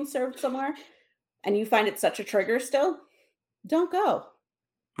alcohol is being served somewhere and you find it such a trigger still, don't go.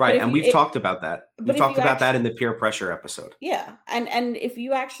 Right. And we've talked about that. We've talked about that in the peer pressure episode. Yeah. And if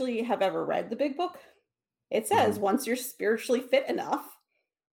you actually have ever read the Big Book, it says once you're spiritually fit enough,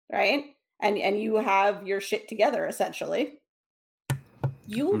 right? And you have your shit together, essentially,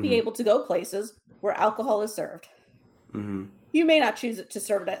 you will be able to go places where alcohol is served. Mm-hmm. You may not choose to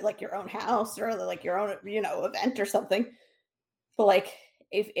serve it at like your own house or like your own, event or something. But like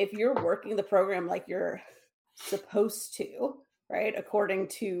if you're working the program like you're supposed to, right, according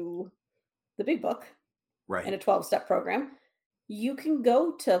to the Big Book, right, in a 12-step program, you can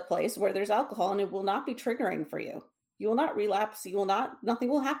go to a place where there's alcohol and it will not be triggering for you. You will not relapse. Nothing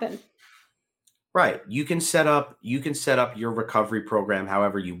will happen. Right. You can set up your recovery program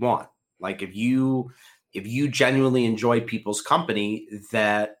however you want. Like if you genuinely enjoy people's company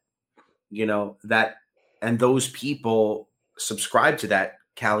that, and those people subscribe to that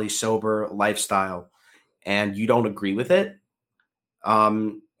Cali sober lifestyle and you don't agree with it,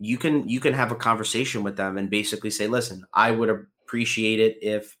 you can have a conversation with them and basically say, listen, I would appreciate it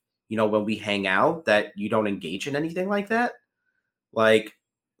if, when we hang out that you don't engage in anything like that. Like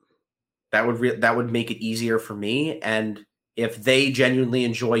that would make it easier for me. And if they genuinely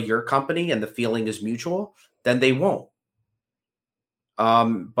enjoy your company and the feeling is mutual, then they won't.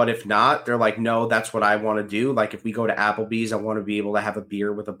 But if not, they're like, no, that's what I want to do. Like if we go to Applebee's, I want to be able to have a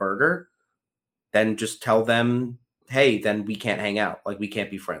beer with a burger. Then just tell them, hey, then we can't hang out. Like we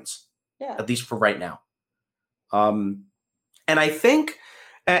can't be friends. Yeah. At least for right now. And I think,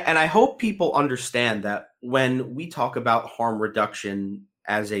 and I hope people understand that when we talk about harm reduction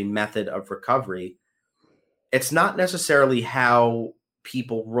as a method of recovery, it's not necessarily how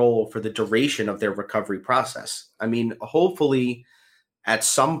people roll for the duration of their recovery process. I mean, hopefully at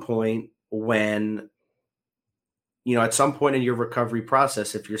some point in your recovery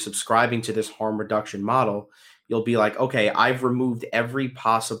process, if you're subscribing to this harm reduction model, you'll be like, okay, I've removed every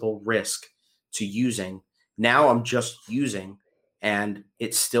possible risk to using. Now I'm just using and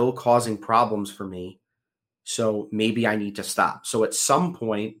it's still causing problems for me. So maybe I need to stop. So at some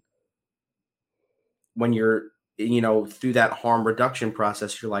point when you're, through that harm reduction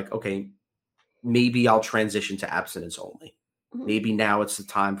process, you're like, okay, maybe I'll transition to abstinence only. Mm-hmm. Maybe now it's the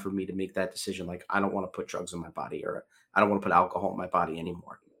time for me to make that decision. Like, I don't want to put drugs in my body or I don't want to put alcohol in my body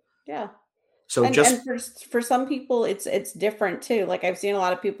anymore. Yeah. So and for some people, it's different too. Like I've seen a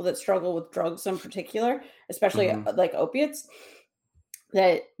lot of people that struggle with drugs in particular, especially like opiates,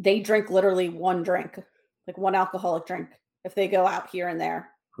 that they drink literally one drink, like one alcoholic drink, if they go out here and there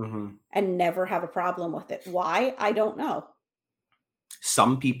and never have a problem with it. Why? I don't know.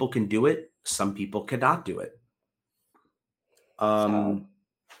 Some people can do it. Some people cannot do it.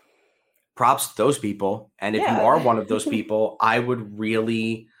 Props to those people. And if you are one of those people, I would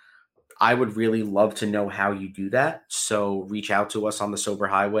really love to know how you do that. So reach out to us on the Sober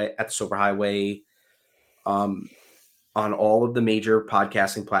Highway on all of the major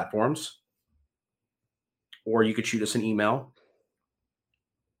podcasting platforms, or you could shoot us an email.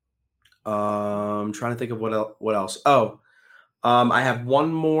 I'm trying to think of what else. I have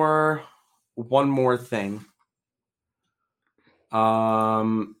one more thing.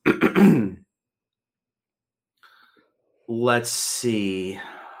 Let's see.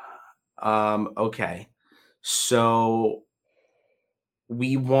 Okay. So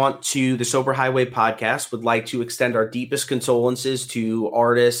the Sober Highway podcast would like to extend our deepest condolences to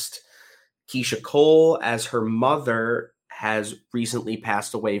artist Keyshia Cole, as her mother has recently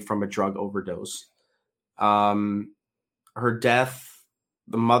passed away from a drug overdose. The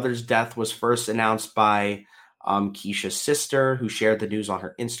mother's death was first announced by Keyshia's sister, who shared the news on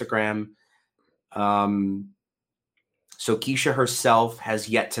her Instagram. So Keyshia herself has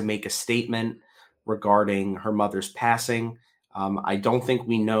yet to make a statement regarding her mother's passing. I don't think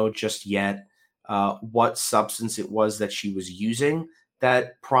we know just yet what substance it was that she was using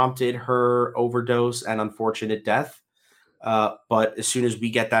that prompted her overdose and unfortunate death. But as soon as we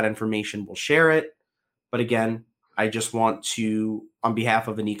get that information, we'll share it. But again, I just want to, on behalf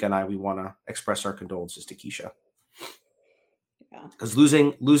of Anika and I, we want to express our condolences to Keyshia. Because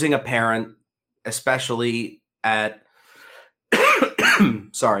losing a parent especially at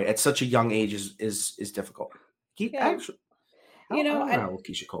sorry, at such a young age is difficult. Actually, I don't know how old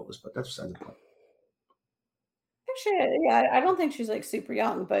Keisha Cole is, but that's besides the point. Actually, yeah, I don't think she's like super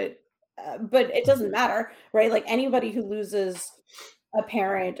young, but it doesn't matter, right? Like anybody who loses a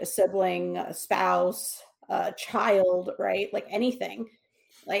parent, a sibling, a spouse, a child, right? Like anything,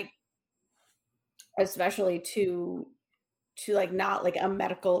 like especially to like not like a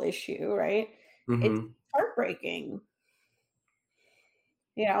medical issue, right? It's Mm-hmm. heartbreaking.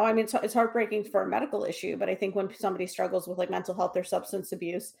 You know, I mean, it's heartbreaking for a medical issue, but I think when somebody struggles with like mental health or substance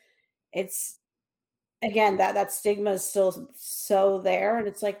abuse, it's again that stigma is still so there, and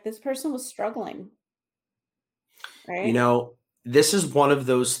it's like this person was struggling, You right? know, this is one of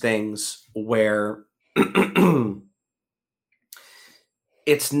those things where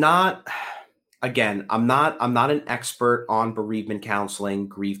it's not, again, I'm not an expert on bereavement counseling,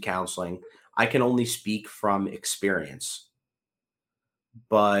 grief counseling. I can only speak from experience.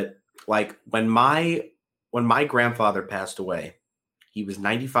 But like when my grandfather passed away, he was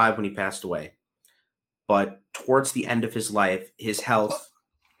 95 when he passed away. But towards the end of his life, his health,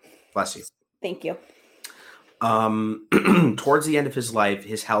 bless you. Thank you. Towards the end of his life,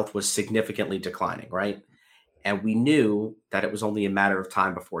 his health was significantly declining, right? And we knew that it was only a matter of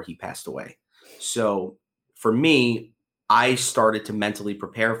time before he passed away. So for me, I started to mentally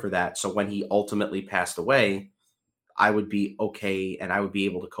prepare for that. So when he ultimately passed away, I would be okay and I would be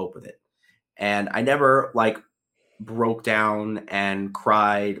able to cope with it. And I never like broke down and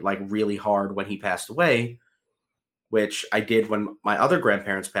cried like really hard when he passed away, which I did when my other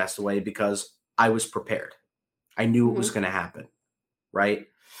grandparents passed away because I was prepared. I knew it was going to happen, right?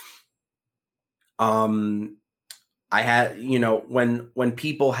 I had, you know, when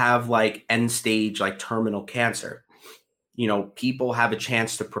people have like end stage, like terminal cancer, you know, people have a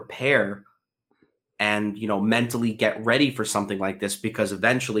chance to prepare and, you know, mentally get ready for something like this because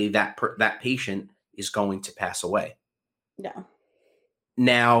eventually that patient is going to pass away. Yeah.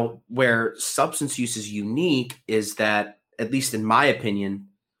 Now, where substance use is unique is that, at least in my opinion,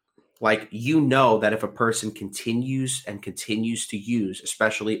 like, you know, that if a person continues to use,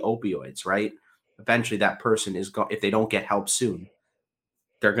 especially opioids, right? Eventually that person is going, if they don't get help soon,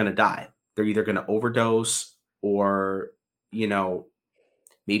 they're going to die. They're either going to overdose or, you know,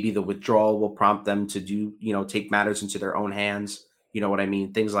 maybe the withdrawal will prompt them to do, you know, take matters into their own hands. You know what I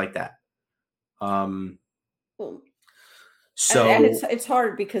mean? Things like that. So and it's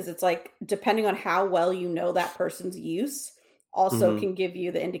hard because it's like depending on how well you know that person's use also can give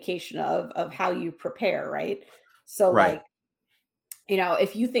you the indication of how you prepare, right? So right. like, you know,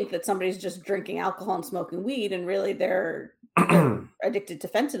 if you think that somebody's just drinking alcohol and smoking weed and really they're addicted to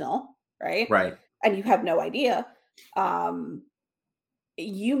fentanyl, right? Right. And you have no idea,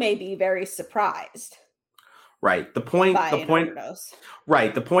 you may be very surprised. Right. The point overdose.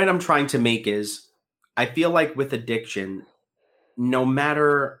 Right. The point I'm trying to make is I feel like with addiction, no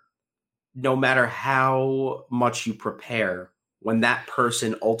matter how much you prepare, when that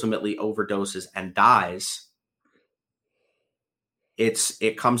person ultimately overdoses and dies,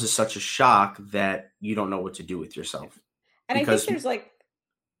 it comes as such a shock that you don't know what to do with yourself. And I think there's like,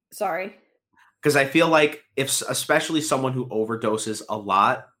 sorry. Because I feel like if, especially someone who overdoses a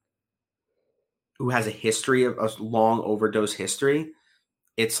lot, who has a history of a long overdose history,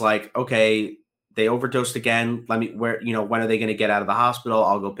 it's like, okay, they overdosed again. Let me, where, you know, when are they going to get out of the hospital?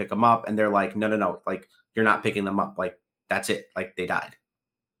 I'll go pick them up. And they're like, no. Like, you're not picking them up. Like, that's it. Like, they died.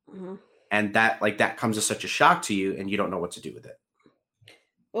 Mm-hmm. And that comes as such a shock to you and you don't know what to do with it.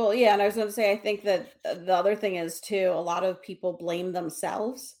 Well, yeah. And I was going to say, I think that the other thing is too, a lot of people blame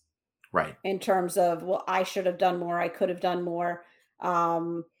themselves. Right. In terms of, well, I should have done more. I could have done more.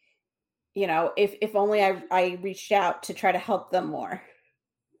 You know, if only I reached out to try to help them more,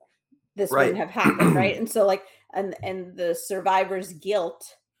 this wouldn't have happened, right? And so like, and the survivor's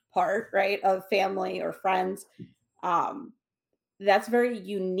guilt part, right, of family or friends, that's very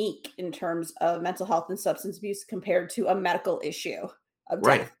unique in terms of mental health and substance abuse compared to a medical issue of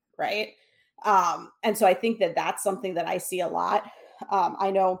death, right? And so I think that that's something that I see a lot.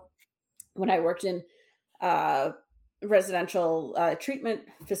 I know when I worked in residential treatment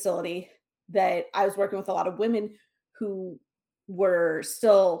facility, that I was working with a lot of women who were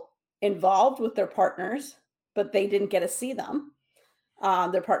still involved with their partners, but they didn't get to see them.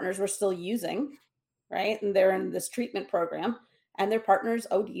 Their partners were still using, right? And they're in this treatment program, and their partners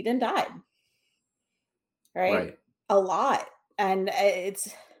OD'd and died, right? A lot. And it's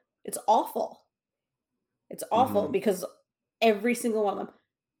awful. It's awful because every single one of them,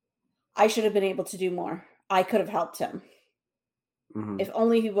 I should have been able to do more. I could have helped him. If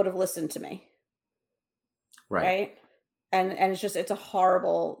only he would have listened to me. Right. And it's a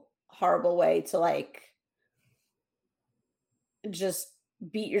horrible, horrible way to like just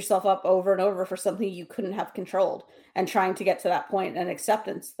beat yourself up over and over for something you couldn't have controlled, and trying to get to that point and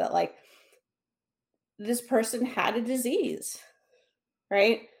acceptance that like this person had a disease,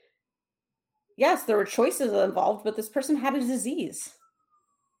 right? Yes, there were choices involved, but this person had a disease,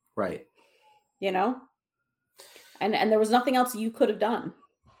 Right. you know? And there was nothing else you could have done.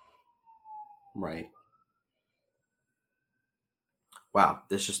 Right. Wow,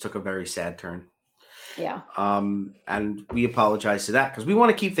 this just took a very sad turn. Yeah. And we apologize to that because we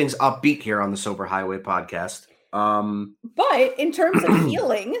want to keep things upbeat here on the Sober Highway podcast. But in terms of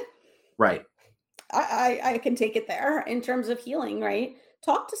healing, right. I can take it there. In terms of healing, right?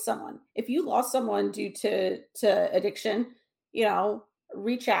 Talk to someone. If you lost someone due to addiction, you know,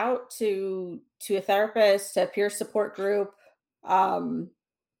 reach out to a therapist, a peer support group,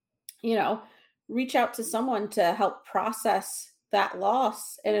 you know, reach out to someone to help process that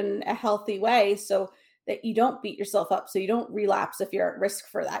loss in a healthy way so that you don't beat yourself up, so you don't relapse if you're at risk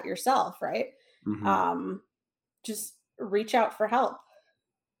for that yourself, right? Mm-hmm. Just reach out for help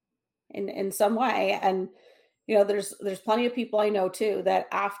in some way. And you know, there's plenty of people I know too that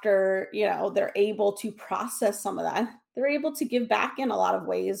after, you know, they're able to process some of that, they're able to give back in a lot of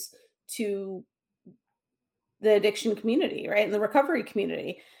ways to the addiction community, right? And the recovery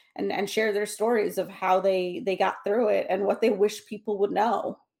community, and share their stories of how they got through it and what they wish people would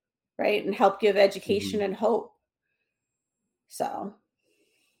know, right? And help give education and hope. So,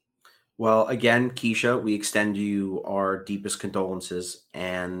 well, again, Keisha, we extend you our deepest condolences.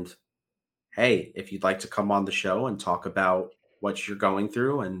 And hey, if you'd like to come on the show and talk about what you're going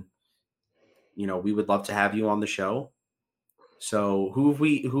through, and you know, we would love to have you on the show. So who have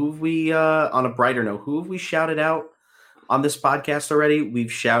we on a brighter note, who have we shouted out on this podcast already? We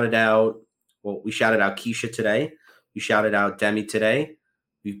shouted out Keisha today. We shouted out Demi today.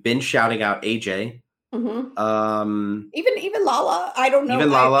 We've been shouting out AJ. Mm-hmm. Even Lala. I don't know.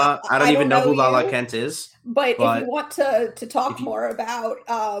 Even Lala. I don't even know who Lala Kent is. But if you want to talk more about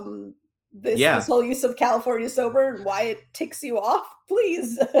this whole use of California Sober and why it ticks you off,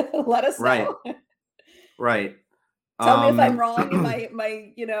 please let us know. Right. Tell me if I'm wrong in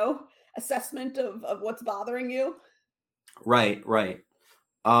my you know, assessment of what's bothering you. Right.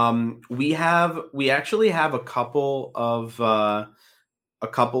 We actually have a couple of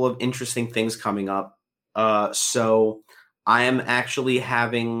interesting things coming up. So I am actually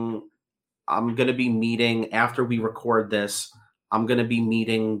I'm going to be meeting after we record this. I'm going to be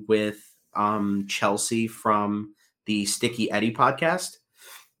meeting with Chelsea from the Sticky Eddie podcast.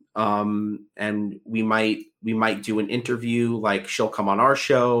 And we might do an interview, like she'll come on our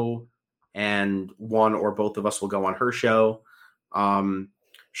show and one or both of us will go on her show.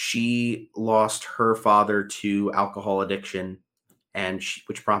 She lost her father to alcohol addiction, and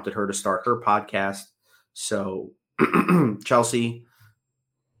which prompted her to start her podcast. So Chelsea,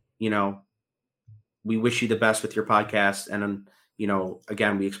 you know, we wish you the best with your podcast. And, you know,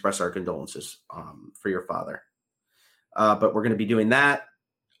 again, we express our condolences for your father. But we're going to be doing that.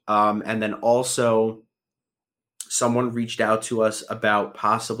 And then also someone reached out to us about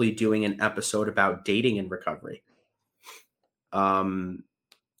possibly doing an episode about dating in recovery.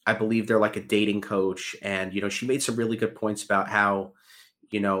 I believe they're like a dating coach, and, you know, she made some really good points about how,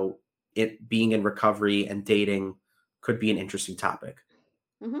 you know, it being in recovery and dating could be an interesting topic.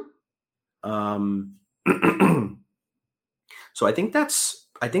 Mm-hmm. So I think that's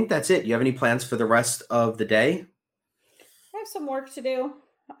it. You have any plans for the rest of the day? I have some work to do.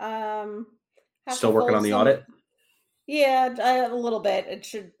 Still working on the audit? Yeah, a little bit.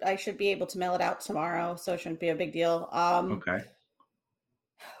 I should be able to mail it out tomorrow, so it shouldn't be a big deal. Okay.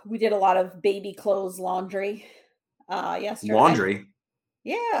 We did a lot of baby clothes laundry yesterday. Laundry?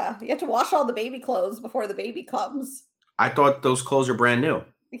 Yeah, you have to wash all the baby clothes before the baby comes. I thought those clothes are brand new.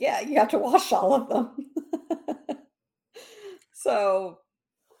 Yeah, you have to wash all of them. So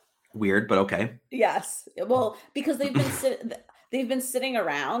weird, but okay. Yes. Well, because they've been sitting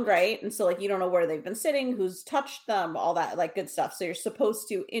around, right? And so like you don't know where they've been sitting, who's touched them, all that like good stuff. So you're supposed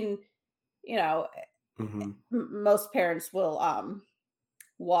to most parents will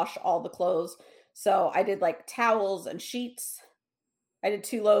wash all the clothes. So I did like towels and sheets. I did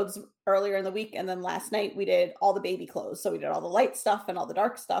 2 loads earlier in the week, and then last night we did all the baby clothes. So we did all the light stuff and all the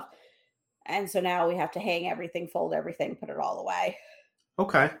dark stuff. And so now we have to hang everything, fold everything, put it all away.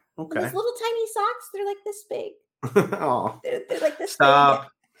 Okay. Those little tiny socks, they're like this big. Oh, they're like this. Stop.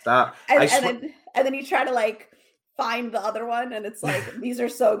 And then you try to like find the other one, and it's like these are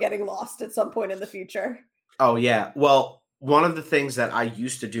so getting lost at some point in the future. Oh yeah. Well, one of the things that I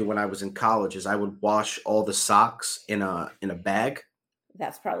used to do when I was in college is I would wash all the socks in a bag.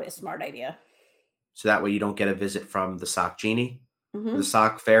 That's probably a smart idea. So that way you don't get a visit from the sock genie, Mm-hmm. the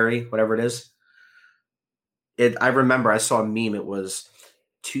sock fairy, whatever it is. I remember I saw a meme. It was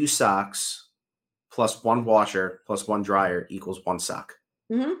 2 socks plus 1 washer plus 1 dryer equals 1 sock.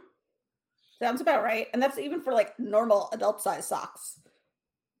 Mm-hmm. Sounds about right. And that's even for like normal adult size socks.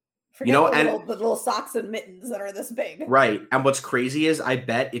 Forget the little socks and mittens that are this big. Right. And what's crazy is I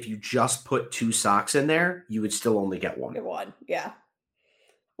bet if you just put 2 socks in there, you would still only get 1. Get 1, yeah.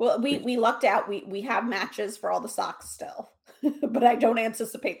 Well, we lucked out. We have matches for all the socks still, but I don't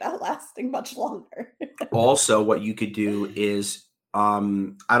anticipate that lasting much longer. Also, what you could do is, I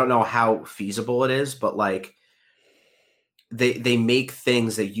don't know how feasible it is, but like they make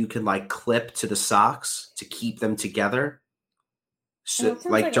things that you can like clip to the socks to keep them together. So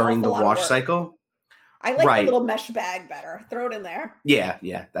like during the wash cycle. I like the little mesh bag better. Throw it in there. Yeah.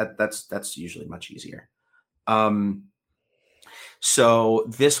 That's usually much easier. So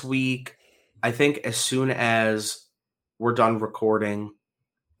this week, I think as soon as we're done recording,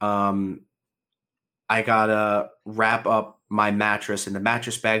 I gotta wrap up my mattress and the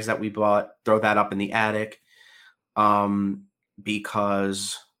mattress bags that we bought, throw that up in the attic,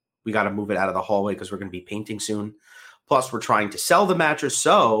 because we got to move it out of the hallway because we're going to be painting soon. Plus, we're trying to sell the mattress.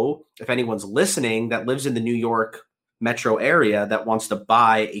 So if anyone's listening that lives in the New York metro area that wants to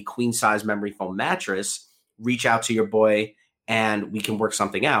buy a queen size memory foam mattress, reach out to your boy and we can work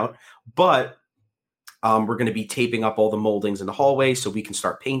something out. But we're going to be taping up all the moldings in the hallway so we can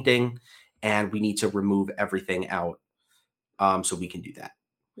start painting, and we need to remove everything out so we can do that.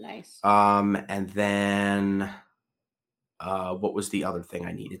 Nice. And then what was the other thing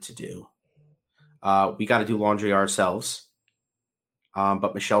I needed to do? We got to do laundry ourselves.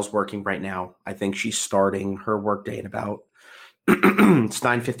 But Michelle's working right now. I think she's starting her workday in about it's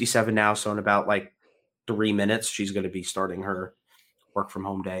 9:57 now, so in about like 3 minutes, she's going to be starting her work from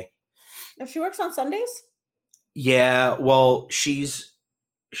home day. If she works on Sundays? Yeah, well, she's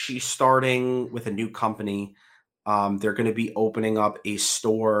starting with a new company. They're going to be opening up a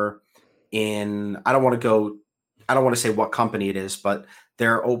store in, I don't want to say what company it is, but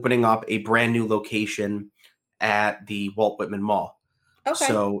they're opening up a brand new location at the Walt Whitman Mall. Okay.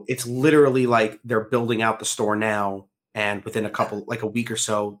 So it's literally like they're building out the store now, and within a week or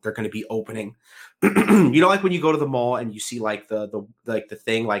so, they're going to be opening. You know, like when you go to the mall and you see like the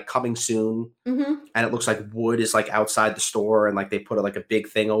thing like coming soon, mm-hmm. and it looks like wood is like outside the store, and like they put a big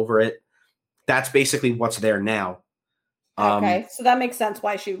thing over it. That's basically what's there now. Okay, so that makes sense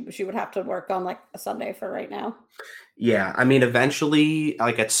why she would have to work on like a Sunday for right now. Yeah, I mean, eventually,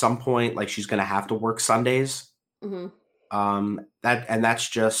 like at some point, like she's gonna have to work Sundays. Mm-hmm. That's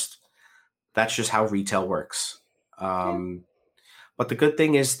just how retail works. But the good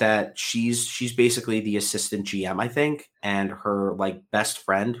thing is that she's basically the assistant GM, I think, and her like best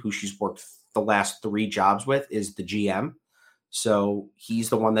friend, who she's worked the last 3 jobs with, is the GM. So he's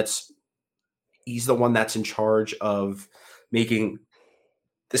the one that's in charge of making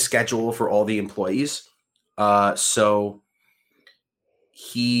the schedule for all the employees. So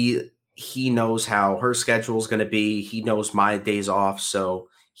he knows how her schedule is going to be. He knows my days off, so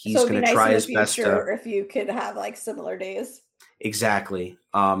he's going to try his best to. If you could have like similar days. Exactly.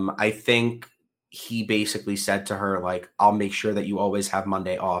 I think he basically said to her, like, I'll make sure that you always have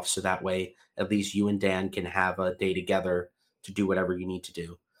Monday off, so that way at least you and Dan can have a day together to do whatever you need to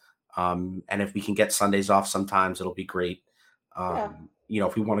do. And if we can get Sundays off sometimes, it'll be great. You know,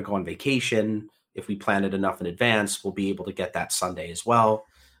 if we want to go on vacation, if we plan it enough in advance, we'll be able to get that Sunday as well.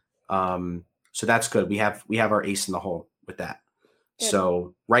 So that's good. We have our ace in the hole with that. Good.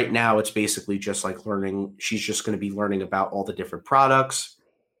 So right now it's basically just like learning. She's just going to be learning about all the different products.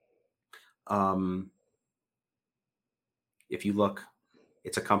 If you look,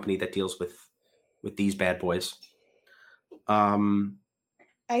 it's a company that deals with these bad boys.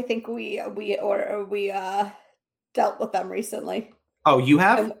 I think we dealt with them recently. Oh, you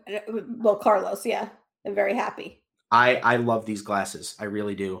have? Well, Carlos, yeah. I'm very happy. I love these glasses. I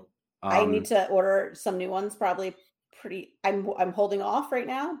really do. I need to order some new ones. Probably I'm holding off right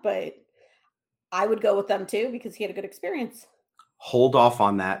now, but I would go with them too because he had a good experience. Hold off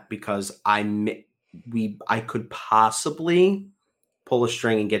on that because I could possibly pull a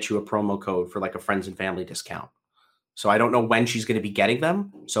string and get you a promo code for like a friends and family discount. So I don't know when she's going to be getting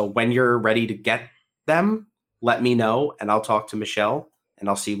them. So when you're ready to get them, let me know and I'll talk to Michelle and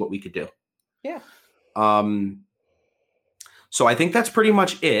I'll see what we could do. Yeah. So I think that's pretty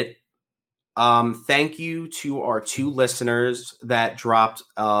much it. Thank you to our 2 listeners that dropped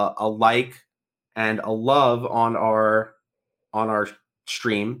a like and a love on our on our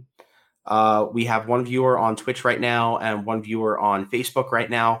stream. We have one viewer on Twitch right now and one viewer on Facebook right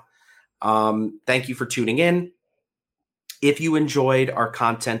now. Thank you for tuning in. If you enjoyed our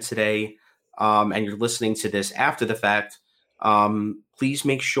content today and you're listening to this after the fact, please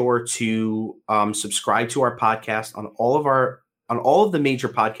make sure to subscribe to our podcast on all of the major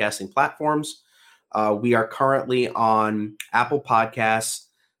podcasting platforms. We are currently on Apple Podcasts,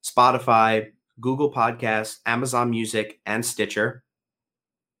 Spotify, Google Podcasts, Amazon Music, and Stitcher.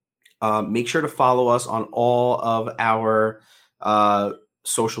 Make sure to follow us on all of our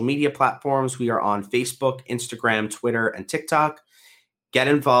social media platforms. We are on Facebook, Instagram, Twitter, and TikTok. Get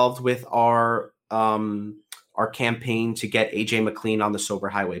involved with our campaign to get AJ McLean on the Sober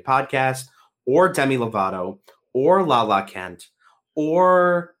Highway podcast, or Demi Lovato, or Lala Kent,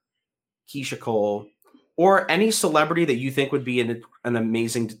 or Keisha Cole, or any celebrity that you think would be an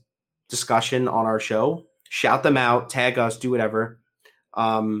amazing discussion on our show. Shout them out, tag us, do whatever.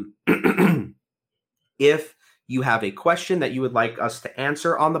 If you have a question that you would like us to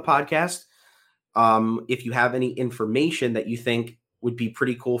answer on the podcast, if you have any information that you think would be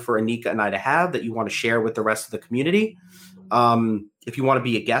pretty cool for Anika and I to have that you want to share with the rest of the community, if you want to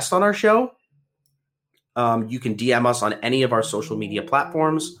be a guest on our show, you can DM us on any of our social media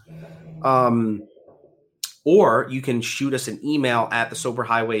platforms, or you can shoot us an email at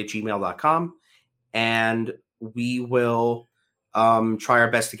thesoberhighway@gmail.com, and we will try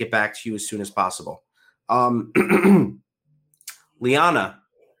our best to get back to you as soon as possible. Liana,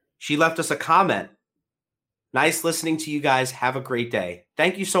 she left us a comment. Nice listening to you guys. Have a great day.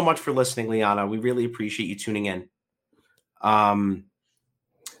 Thank you so much for listening, Liana. We really appreciate you tuning in.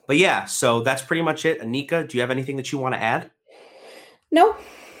 But yeah, so that's pretty much it. Anika, do you have anything that you want to add? No.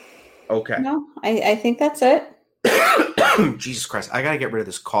 Okay. No, I think that's it. Jesus Christ. I got to get rid of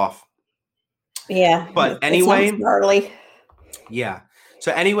this cough. Yeah. But anyway. Gnarly. Yeah.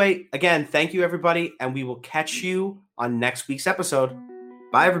 So anyway, again, thank you, everybody. And we will catch you on next week's episode.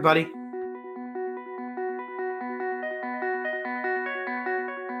 Bye, everybody.